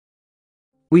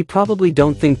We probably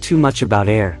don't think too much about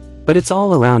air, but it's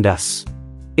all around us.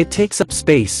 It takes up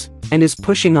space, and is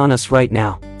pushing on us right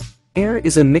now. Air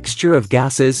is a mixture of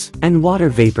gases and water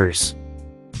vapors.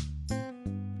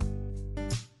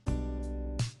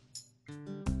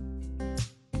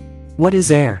 What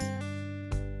is air?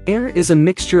 Air is a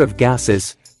mixture of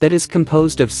gases that is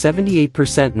composed of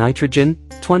 78% nitrogen,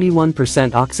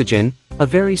 21% oxygen, a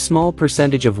very small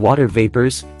percentage of water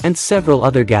vapors, and several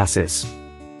other gases.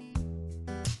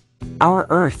 Our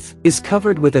Earth is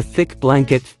covered with a thick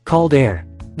blanket called air.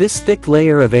 This thick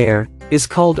layer of air is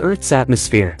called Earth's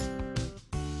atmosphere.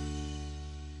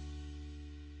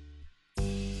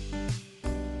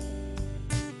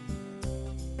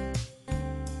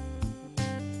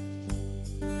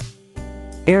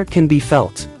 Air can be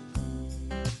felt.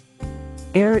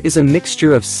 Air is a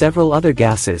mixture of several other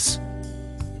gases.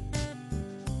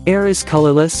 Air is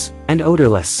colorless and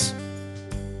odorless.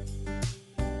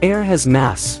 Air has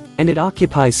mass, and it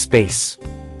occupies space.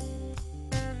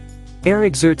 Air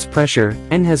exerts pressure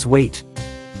and has weight.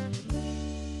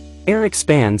 Air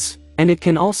expands, and it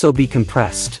can also be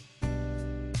compressed.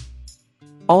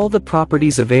 All the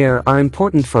properties of air are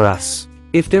important for us.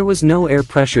 If there was no air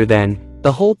pressure, then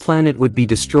the whole planet would be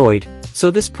destroyed, so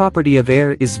this property of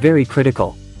air is very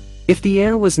critical. If the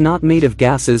air was not made of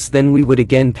gases, then we would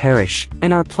again perish,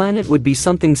 and our planet would be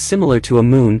something similar to a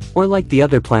moon, or like the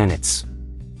other planets.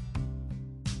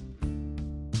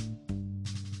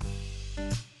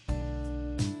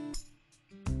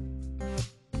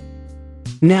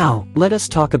 Now, let us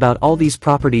talk about all these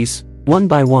properties, one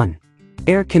by one.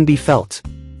 Air can be felt.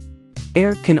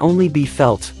 Air can only be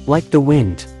felt, like the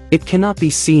wind. It cannot be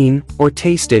seen or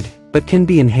tasted, but can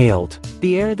be inhaled.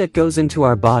 The air that goes into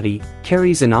our body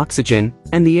carries an oxygen,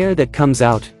 and the air that comes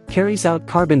out carries out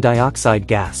carbon dioxide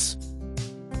gas.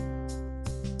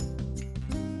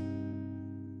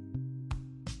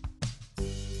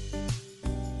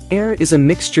 Air is a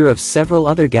mixture of several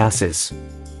other gases.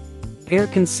 Air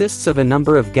consists of a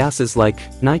number of gases like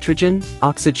nitrogen,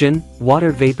 oxygen,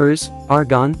 water vapors,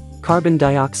 argon, carbon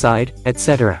dioxide,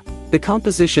 etc. The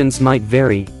compositions might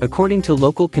vary according to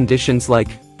local conditions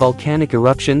like volcanic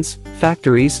eruptions,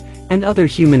 factories, and other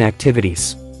human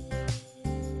activities.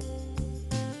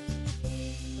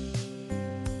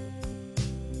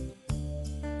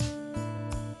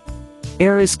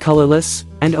 Air is colorless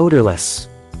and odorless.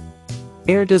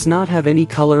 Air does not have any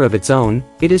color of its own,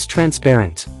 it is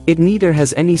transparent. It neither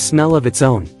has any smell of its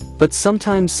own, but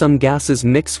sometimes some gases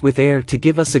mix with air to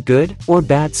give us a good or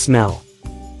bad smell.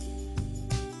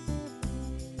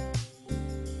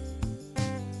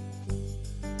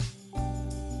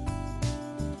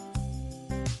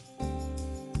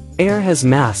 Air has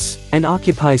mass and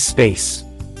occupies space.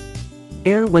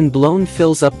 Air when blown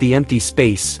fills up the empty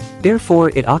space, therefore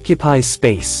it occupies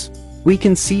space. We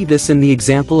can see this in the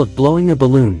example of blowing a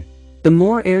balloon. The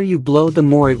more air you blow, the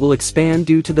more it will expand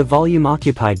due to the volume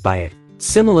occupied by it.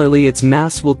 Similarly, its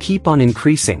mass will keep on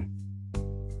increasing.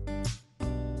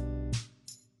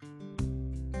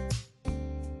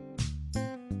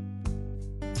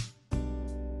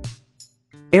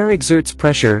 Air exerts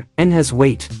pressure and has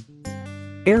weight.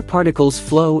 Air particles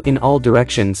flow in all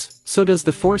directions, so does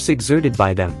the force exerted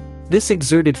by them. This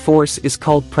exerted force is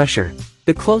called pressure.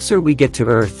 The closer we get to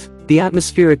Earth, the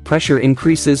atmospheric pressure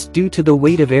increases due to the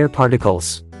weight of air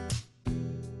particles.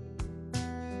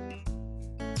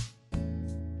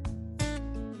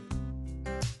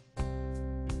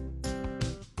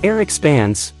 Air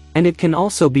expands, and it can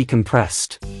also be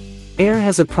compressed. Air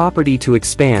has a property to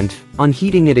expand. On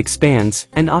heating it expands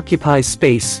and occupies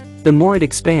space. The more it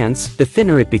expands, the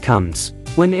thinner it becomes.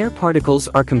 When air particles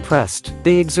are compressed,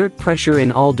 they exert pressure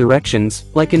in all directions,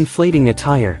 like inflating a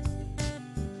tire.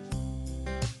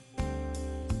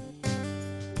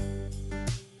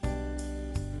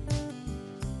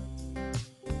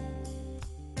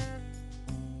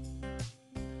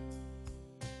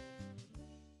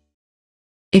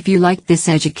 If you liked this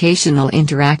educational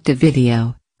interactive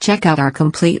video, check out our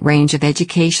complete range of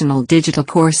educational digital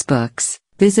course books.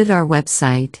 Visit our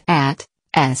website at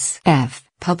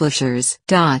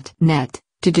sfpublishers.net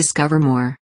to discover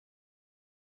more.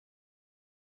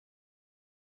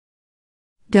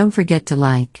 Don't forget to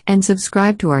like and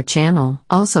subscribe to our channel.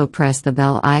 Also press the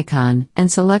bell icon and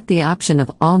select the option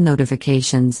of all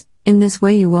notifications. In this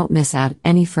way you won't miss out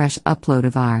any fresh upload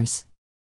of ours.